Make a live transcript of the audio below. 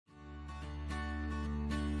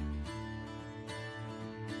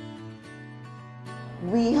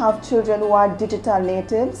We have children who are digital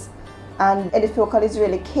natives, and EduFocal is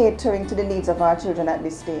really catering to the needs of our children at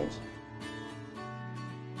this stage.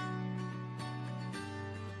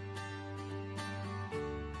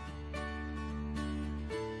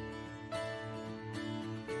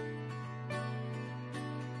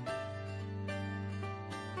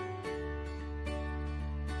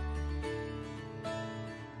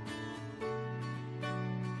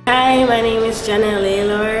 Hi, my name is Janelle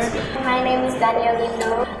Laylor. My name is Danielle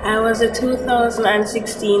Lindo. I was a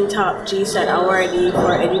 2016 Top GSAT awardee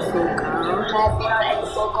for EduFocal. I've been on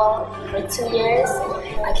EduFocal for 2 years.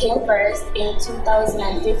 I came first in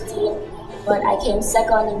 2015, but I came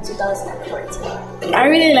second in 2014. I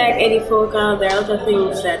really like EduFocal. There are a lot of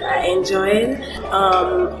things that I enjoyed.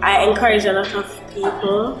 I encourage a lot of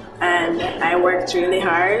people, and I worked really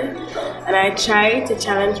hard, and I try to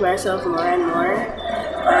challenge myself more and more.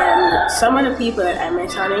 And some of the people that I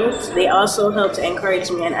met on it, they also helped to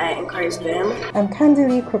encourage me, and I encouraged them. I'm Candy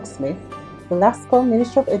Lee Crooksmith, the Lascaux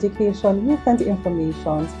Ministry of Education Youth and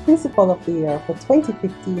Information's Principal of the Year for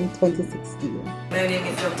 2015-2016. My name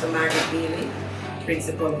is Dr. Margaret Bailey,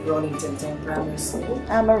 Principal of Ronington Town Primary School.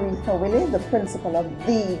 I'm Aretha Willie, the Principal of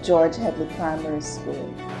the George Headley Primary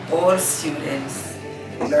School. All students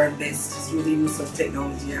learn best through the use of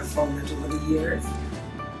technology. I've found that over the years.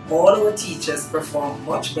 All our teachers perform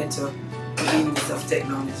much better with the use of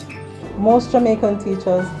technology. Most Jamaican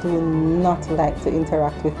teachers do not like to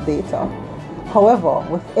interact with data. However,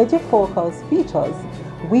 with EduFocal's features,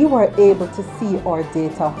 we were able to see our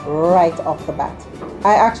data right off the bat.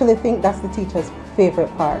 I actually think that's the teacher's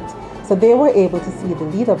favorite part. So they were able to see the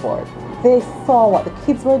leaderboard. They saw what the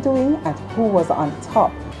kids were doing and who was on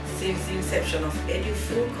top. Since the inception of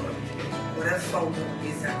EduFocal, what I've found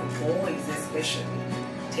is that the boys especially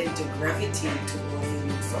tend to gravitate towards the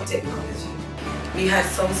use of technology. We had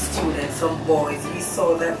some students, some boys, we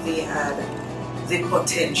saw that they had the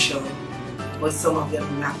potential, but some of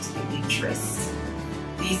them lacked the interest.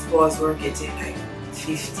 These boys were getting like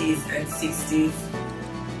 50s and 60s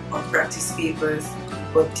on practice papers,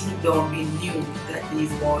 but deep down we knew that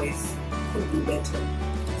these boys could do better.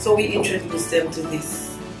 So we introduced them to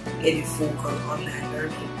this EduFocal online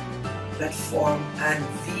learning platform, and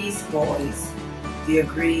these boys, their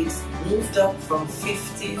grades moved up from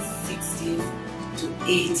 50s, 60s to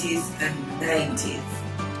 80s and 90s.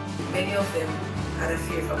 Many of them had a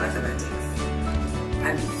fear for mathematics,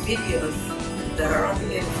 and the videos that are on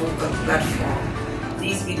the EduFocal platform,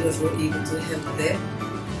 these videos were able to help them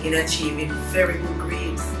in achieving very good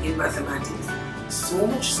grades in mathematics. So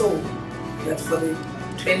much so that for the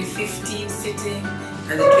 2015 sitting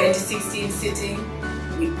and the 2016 sitting,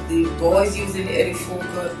 with the boys using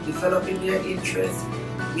EduFocal, developing their interest,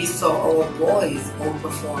 we saw our boys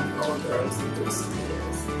outperform our girls in those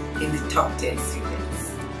years in the top 10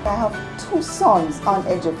 students. I have 2 sons on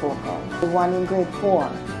EduFocal, the one in grade 4.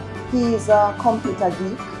 He is a computer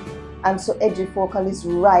geek, and so EduFocal is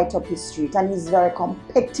right up his street, and he's very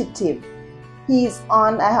competitive. He's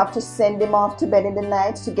on, I have to send him off to bed in the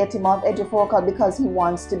night to get him off EduFocal because he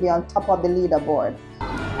wants to be on top of the leaderboard.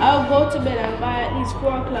 I'll go to bed, and by at least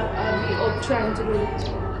 4 o'clock I'll be up trying to do it.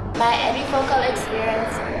 My EduFocal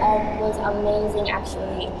experience was amazing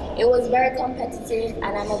actually. It was very competitive,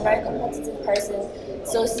 and I'm a very competitive person.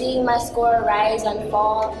 So seeing my score rise and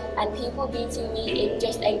fall and people beating me, it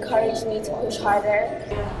just encouraged me to push harder.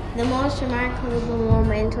 The most remarkable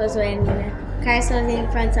moment was when Carson was in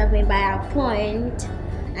front of me by a point,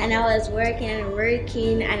 and I was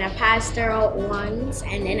working and I passed her out once,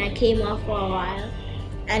 and then I came off for a while.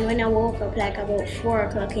 And when I woke up like about 4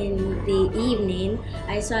 o'clock in the evening,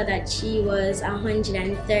 I saw that she was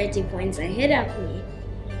 130 points ahead of me.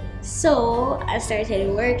 So I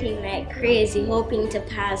started working like crazy, hoping to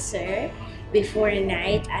pass her before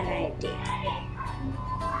night, and I did.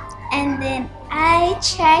 And then I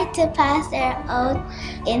tried to pass her out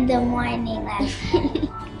in the morning.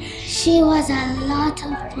 She was a lot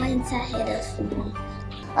of points ahead of me.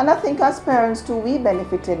 And I think as parents too, we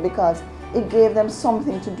benefited because it gave them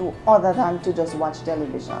something to do other than to just watch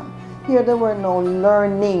television. Here there were no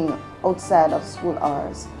learning outside of school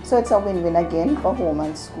hours. So it's a win-win again for home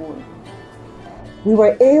and school. We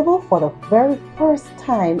were able for the very first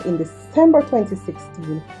time in December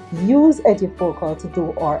 2016 use EduFocal to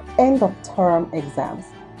do our end of term exams.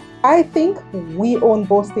 I think we own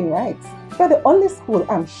boasting rights. We're the only school,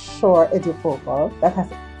 I'm sure, EduFocal that has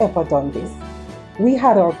ever done this. We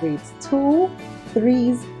had our grades 2,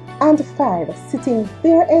 3s, and 5 sitting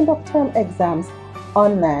their end of term exams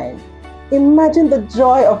online. Imagine the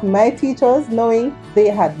joy of my teachers knowing they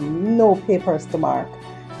had no papers to mark.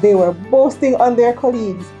 They were boasting on their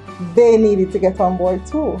colleagues they needed to get on board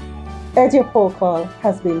too. EduFocal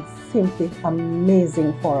has been simply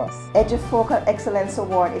amazing for us. EduFocal Excellence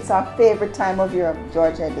Award, it's our favorite time of year,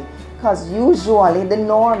 George Eddie, because usually the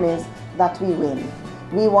norm is that we win.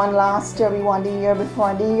 We won last year, we won the year before,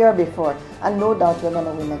 and the year before, and no doubt we're going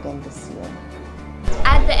to win again this year.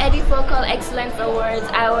 At the EduFocal Excellence Awards,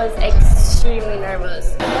 I was extremely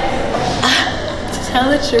nervous. To tell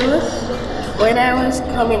the truth, when I was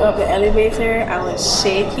coming up the elevator, I was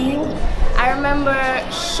shaking. I remember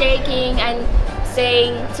shaking and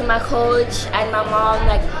saying to my coach and my mom,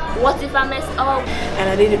 like, what if I mess up? And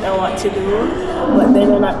I didn't know what to do, but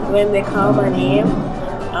then when they called my name,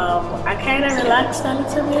 I kind of relaxed a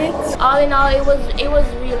little bit. All in all, it was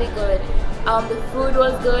really good. The food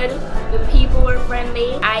was good, the people were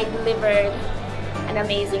friendly. I delivered an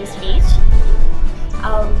amazing speech.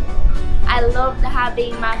 I loved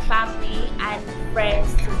having my family and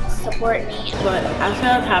friends to support me. But I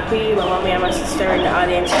felt happy. My mommy and my sister in the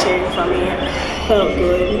audience cheering for me. Felt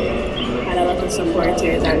good. Had a lot of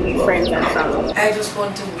supporters and friends and family. I just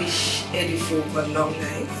want to wish EduFocal long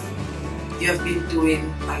life. You have been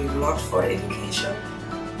doing a lot for education.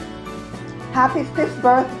 Happy 5th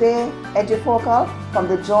birthday, EduFocal, from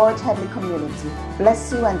the George Headley community.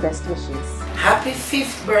 Bless you and best wishes. Happy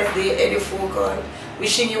 5th birthday, EduFocal.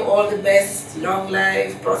 Wishing you all the best, long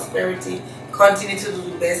life, prosperity. Continue to do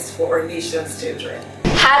the best for our nation's children.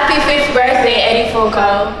 Happy 5th birthday,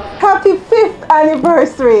 EduFocal. Happy 5th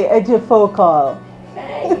anniversary, EduFocal.